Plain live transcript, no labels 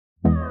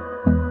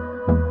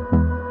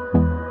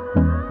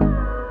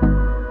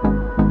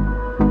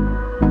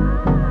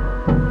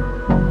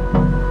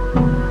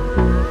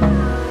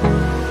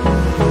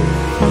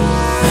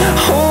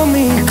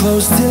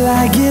close till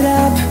I get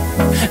up.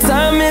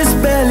 Time is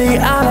barely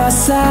on our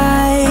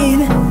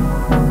side.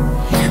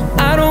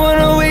 I don't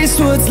wanna waste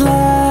what's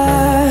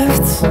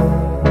left.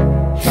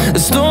 The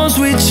storms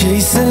we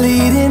chase are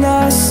leading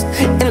us,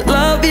 and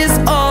love is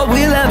all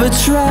we'll ever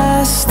try.